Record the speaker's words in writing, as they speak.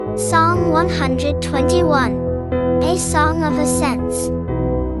Psalm 121. A Song of Ascents.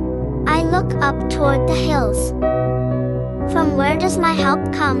 I look up toward the hills. From where does my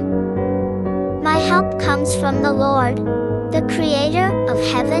help come? My help comes from the Lord, the Creator of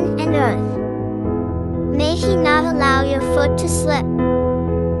heaven and earth. May He not allow your foot to slip.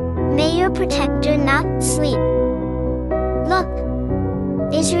 May your protector not sleep. Look,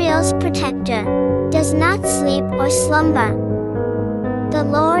 Israel's protector does not sleep or slumber. The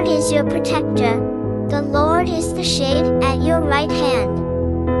Lord is your protector. The Lord is the shade at your right hand.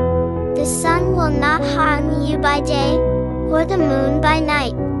 The sun will not harm you by day, or the moon by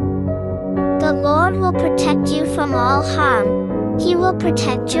night. The Lord will protect you from all harm. He will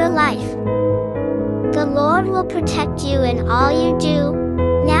protect your life. The Lord will protect you in all you do,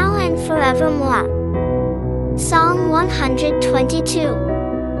 now and forevermore. Psalm 122.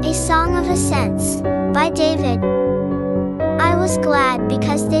 A Song of Ascents, by David. I was glad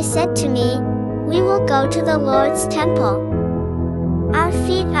because they said to me, "We will go to the Lord's temple." Our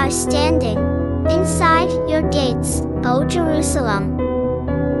feet are standing inside your gates, O Jerusalem.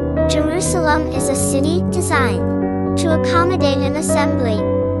 Jerusalem is a city designed to accommodate an assembly.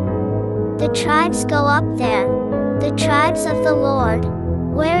 The tribes go up there, the tribes of the Lord,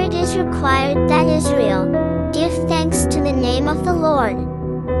 where it is required that Israel give thanks to the name of the Lord.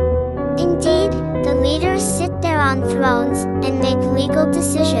 Indeed, the leaders sit there on thrones and make legal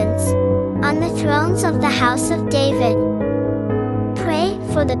decisions, on the thrones of the house of David. Pray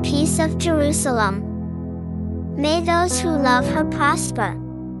for the peace of Jerusalem. May those who love her prosper.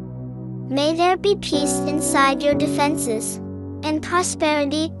 May there be peace inside your defenses, and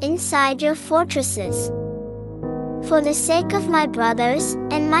prosperity inside your fortresses. For the sake of my brothers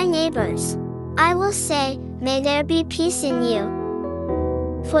and my neighbors, I will say, may there be peace in you.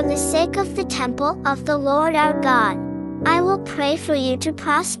 For the sake of the temple of the Lord our God, I will pray for you to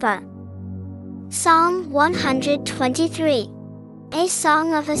prosper. Psalm 123. A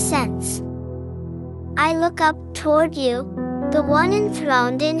Song of Ascents. I look up toward you, the one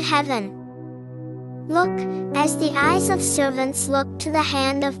enthroned in heaven. Look, as the eyes of servants look to the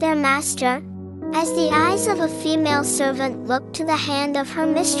hand of their master, as the eyes of a female servant look to the hand of her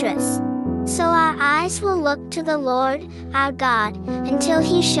mistress, so our eyes will look to the Lord, our God, until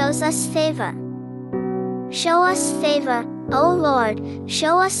He shows us favor. Show us favor, O Lord,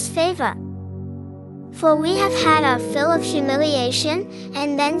 show us favor. For we have had our fill of humiliation,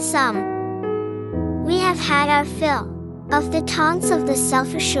 and then some. We have had our fill of the taunts of the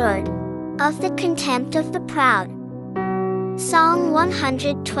self-assured, of the contempt of the proud. Psalm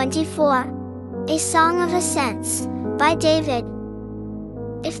 124. A Song of Ascents, by David.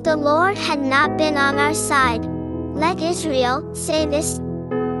 If the Lord had not been on our side, let Israel say this.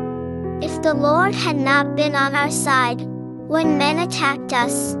 If the Lord had not been on our side, when men attacked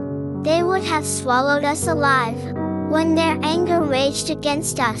us, they would have swallowed us alive. When their anger raged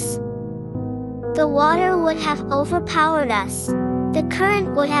against us, the water would have overpowered us. The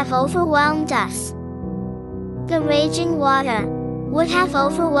current would have overwhelmed us. The raging water would have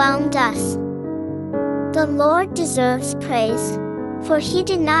overwhelmed us. The Lord deserves praise, for He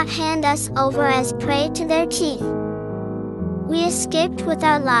did not hand us over as prey to their teeth. We escaped with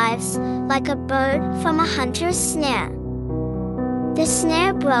our lives, like a bird from a hunter's snare. The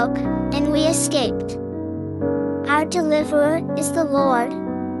snare broke, and we escaped. Our deliverer is the Lord,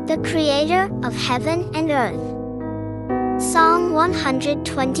 the Creator of heaven and earth. Psalm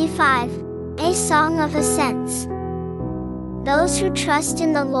 125. A Song of Ascents. Those who trust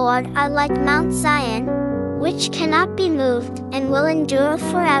in the Lord are like Mount Zion, which cannot be moved and will endure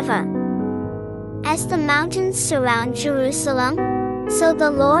forever. As the mountains surround Jerusalem, so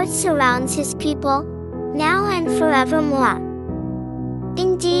the Lord surrounds His people, now and forevermore.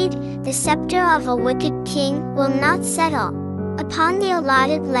 Indeed, the scepter of a wicked king will not settle upon the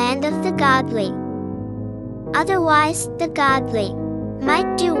allotted land of the godly. Otherwise, the godly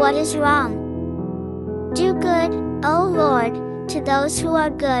might do what is wrong. Do good, O Lord, to those who are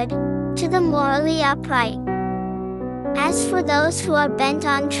good, to the morally upright. As for those who are bent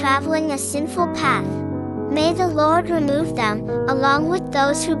on traveling a sinful path, may the Lord remove them, along with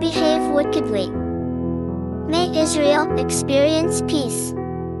those who behave wickedly. May Israel experience peace.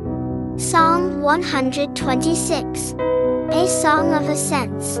 Psalm 126. A Song of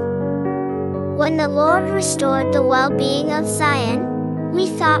Ascents. When the Lord restored the well-being of Zion, we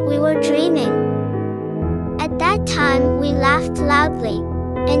thought we were dreaming. At that time we laughed loudly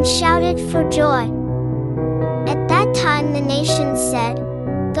and shouted for joy. At that time the nations said,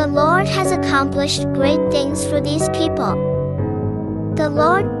 "The Lord has accomplished great things for these people." The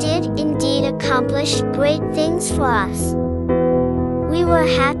Lord did indeed accomplish great things for us. we were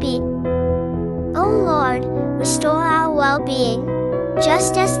happy. O Lord, restore our well-being,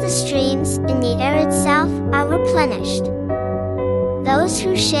 just as the streams in the arid south are replenished. Those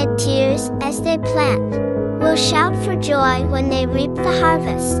who shed tears as they plant will shout for joy when they reap the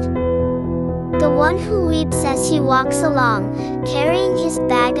harvest. The one who weeps as he walks along, carrying his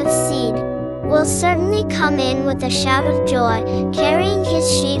bag of seed, will certainly come in with a shout of joy, carrying his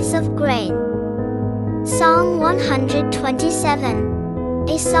sheaves of grain. Psalm 127.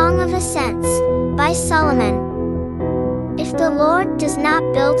 A Song of Ascents, by Solomon. If the Lord does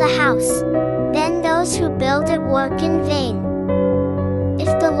not build a house, then those who build it work in vain.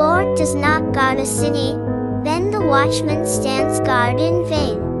 If the Lord does not guard a city, then the watchman stands guard in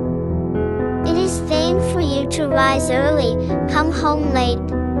vain. It is vain for you to rise early, come home late,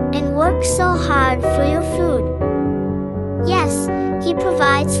 and work so hard for your food. Yes, He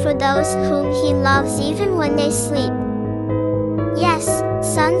provides for those whom He loves even when they sleep. Yes,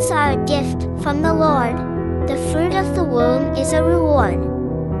 sons are a gift from the Lord. The fruit of the womb is a reward.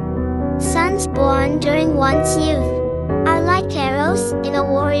 Sons born during one's youth are like arrows in a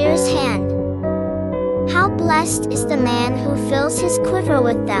warrior's hand. How blessed is the man who fills his quiver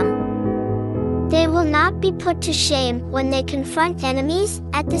with them. They will not be put to shame when they confront enemies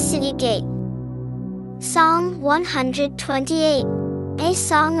at the city gate. Psalm 128. A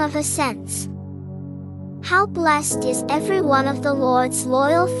Song of Ascents. How blessed is every one of the Lord's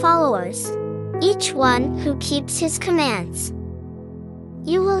loyal followers, each one who keeps His commands.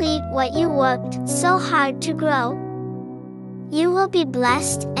 You will eat what you worked so hard to grow. You will be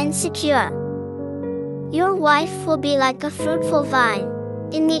blessed and secure. Your wife will be like a fruitful vine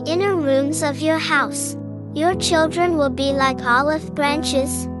in the inner rooms of your house. Your children will be like olive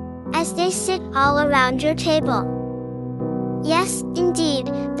branches as they sit all around your table. Yes, indeed,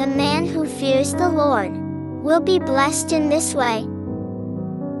 the man who fears the Lord will be blessed in this way.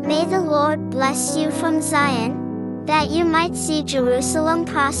 May the Lord bless you from Zion, that you might see Jerusalem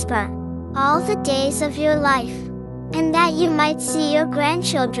prosper all the days of your life, and that you might see your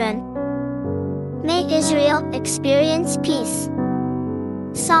grandchildren. May Israel experience peace.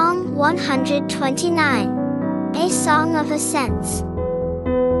 Psalm 129. A Song of Ascents.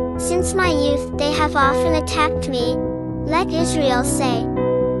 Since my youth they have often attacked me, let Israel say.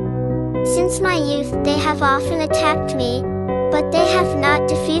 Since my youth they have often attacked me, but they have not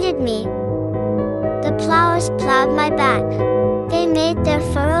defeated me. The plowers plowed my back, they made their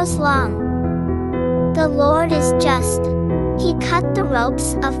furrows long. The Lord is just, He cut the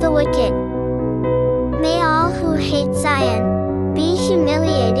ropes of the wicked. May all who hate Zion be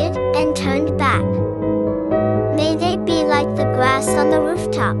humiliated and turned back. May they be like the grass on the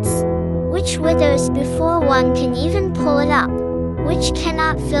rooftops, which withers before one can even pull it up, which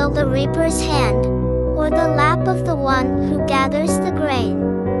cannot fill the reaper's hand, or the lap of the one who gathers the grain.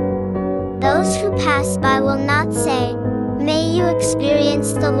 Those who pass by will not say, "May you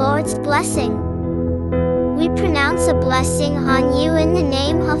experience the Lord's blessing." We pronounce a blessing on you in the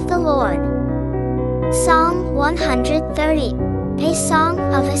name of the Lord. Psalm 130. A Song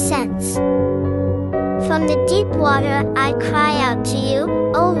of Ascents. From the deep water I cry out to you,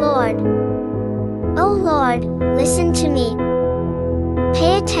 O Lord. O Lord, listen to me.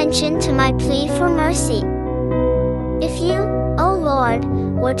 Pay attention to my plea for mercy. If you, O Lord,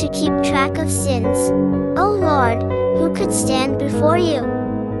 were to keep track of sins, O Lord, who could stand before you?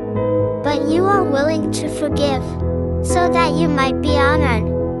 But you are willing to forgive, so that you might be honored.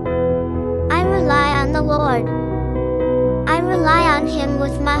 I rely on the Lord. I rely on Him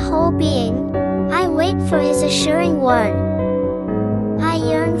with my whole being. I wait for His assuring word. I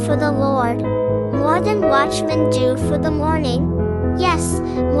yearn for the Lord, more than watchmen do for the morning. Yes,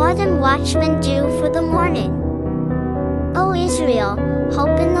 more than watchmen do for the morning. O Israel,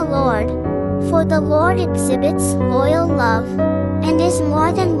 hope in the Lord, for the Lord exhibits loyal love, and is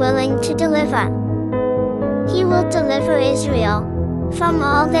more than willing to deliver. He will deliver Israel from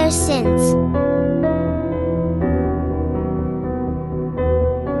all their sins.